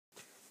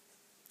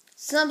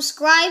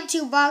Subscribe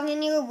to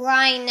Bogdanir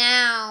right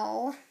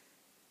now.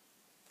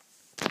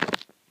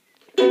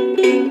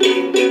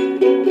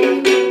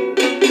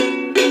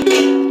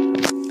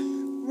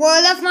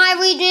 Word of my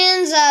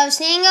regions of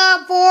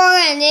Singapore,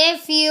 and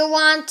if you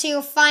want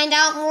to find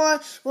out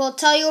more, we'll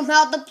tell you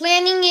about the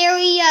planning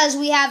areas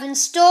we have in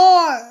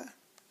store.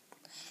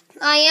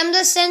 I am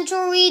the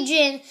Central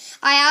Region.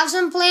 I have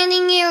some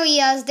planning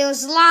areas.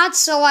 There's lots,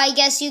 so I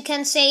guess you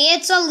can say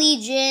it's a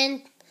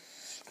legion.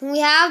 We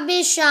have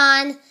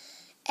Bishan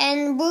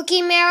and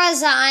Bukit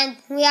Merazan.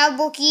 We have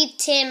Bukit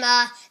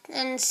Timah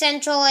and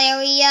Central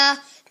area.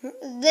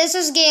 This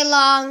is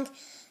Gelong.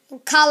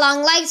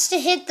 Kallang likes to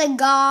hit the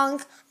gong.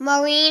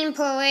 Marine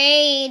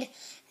Parade.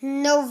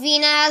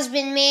 Novena has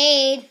been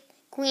made.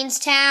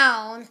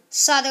 Queenstown.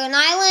 Southern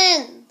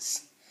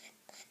Islands.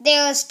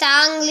 There's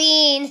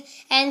Tanglin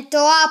and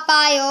Toa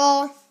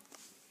Payoh.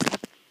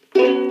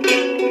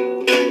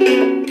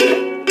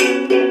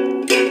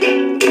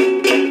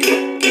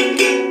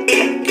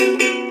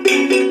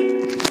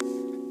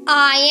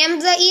 I am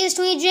the East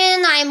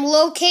Region. I'm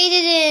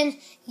located in,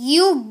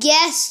 you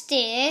guessed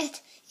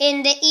it,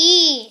 in the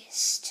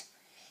East.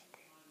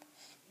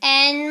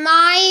 And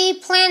my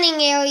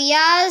planning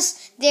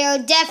areas, they're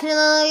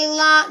definitely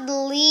not the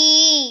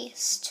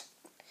least.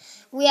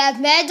 We have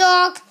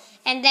Medok,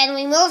 and then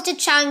we move to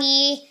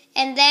Changi,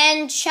 and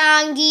then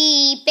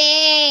Changi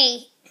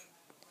Bay.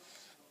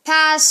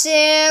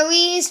 Pasir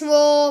Ris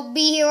will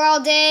be here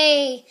all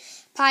day.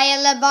 Paya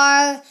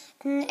Lebar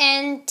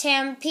and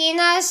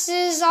Tampines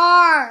is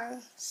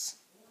ours.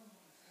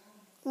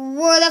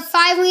 We're the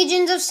 5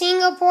 regions of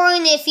Singapore,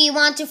 and if you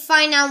want to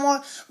find out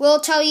more, we'll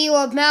tell you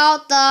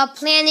about the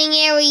planning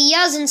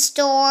areas in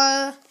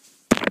store.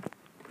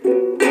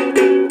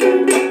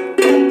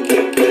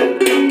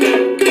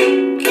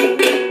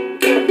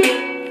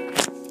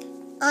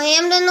 I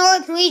am the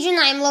North Region.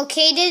 I'm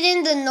located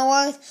in the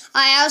North.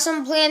 I have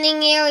some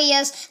planning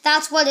areas.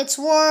 That's what it's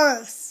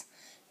worth.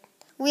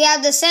 We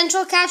have the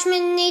Central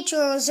Catchment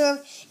Nature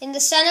Reserve in the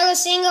center of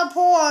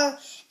Singapore.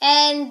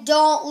 And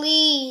don't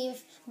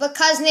leave,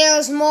 because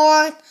there's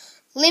more.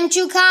 Lim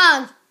Chu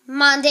Kang,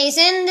 Mondays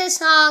in the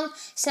Song,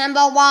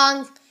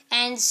 Sembawang,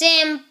 and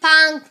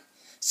Simpang.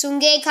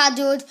 Sungai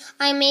Kadut.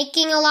 I'm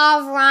making a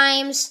lot of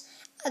rhymes.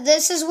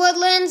 This is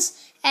Woodlands,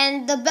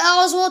 and the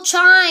bells will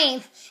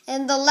chime.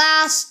 And the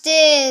last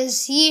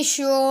is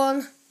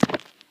Yishun.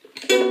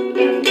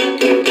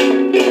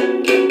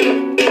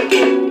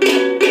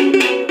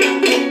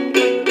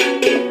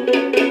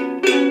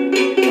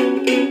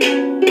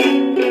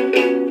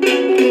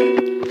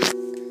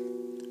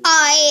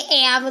 I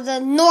am the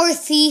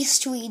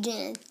Northeast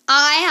Region.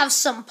 I have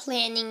some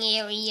planning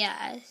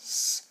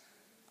areas.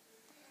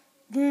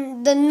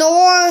 The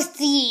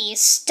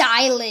Northeast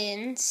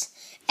Islands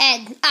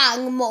and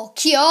Ang Mo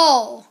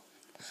Kio.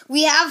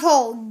 We have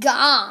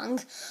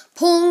Hougang.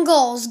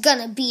 Punggol's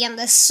gonna be in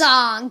the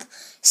song.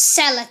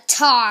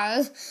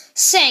 Seletar,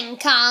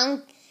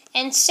 Sengkang,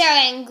 and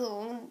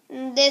Serangoon.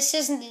 This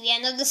isn't the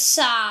end of the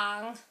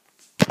song.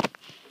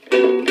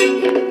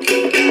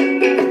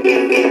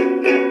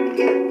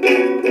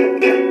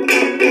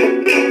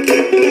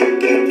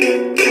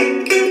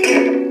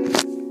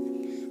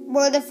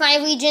 We're the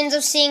 5 regions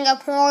of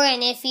Singapore,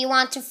 and if you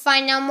want to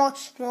find out more,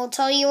 we'll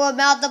tell you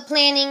about the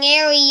planning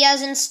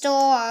areas in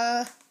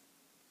store.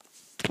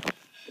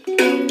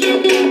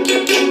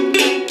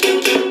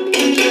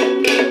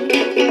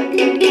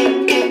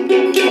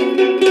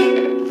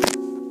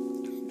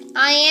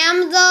 I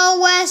am the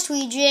West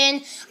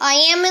Region. I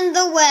am in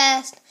the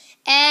West,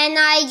 and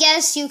I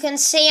guess you can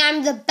say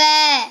I'm the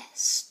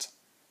best.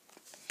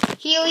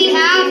 Here we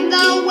have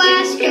the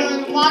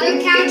Western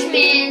Water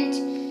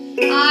Catchment.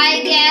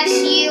 I guess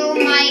you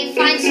might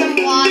find some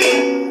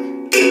water.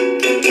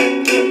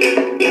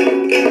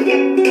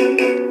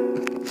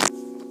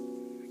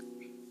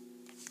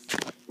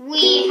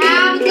 We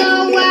have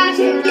the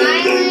Western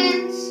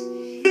Islands,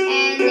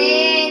 and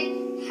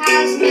it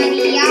has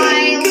many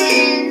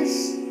islands.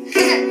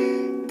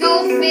 Go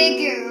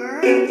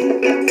figure.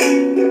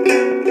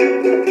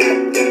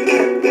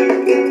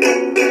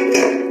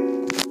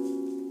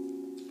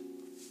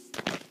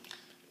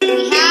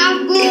 We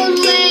have Boon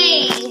Lay.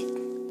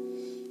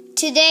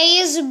 Today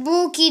is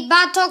Bukit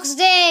Batuk's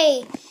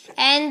Day,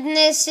 and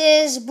this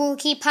is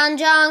Bukit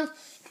Panjang,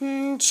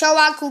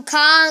 Chowk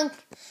Kukang,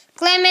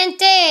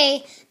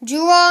 Clemente,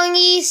 Jurong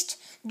East,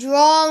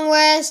 Jurong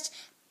West,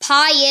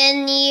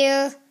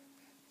 Pioneer.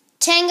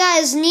 Tenga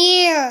is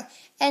near,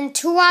 and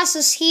Tuas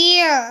is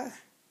here.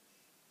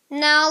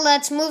 Now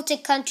let's move to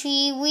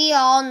country we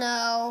all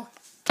know.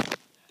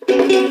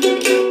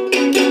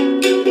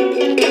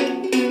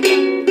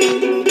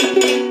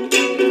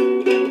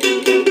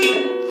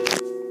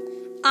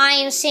 I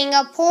am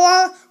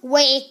Singapore.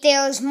 Wait,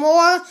 there's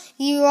more.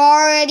 You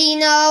already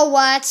know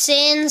what's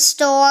in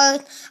store.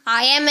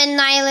 I am an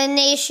island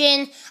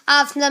nation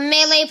of the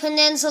Malay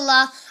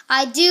Peninsula.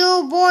 I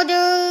do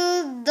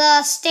border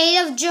the state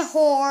of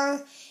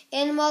Johor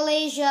in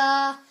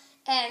Malaysia,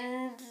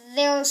 and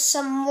there's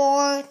some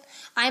more.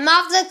 I'm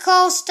off the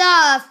coast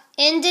of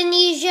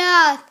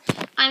Indonesia.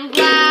 I'm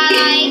glad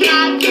I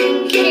got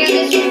to share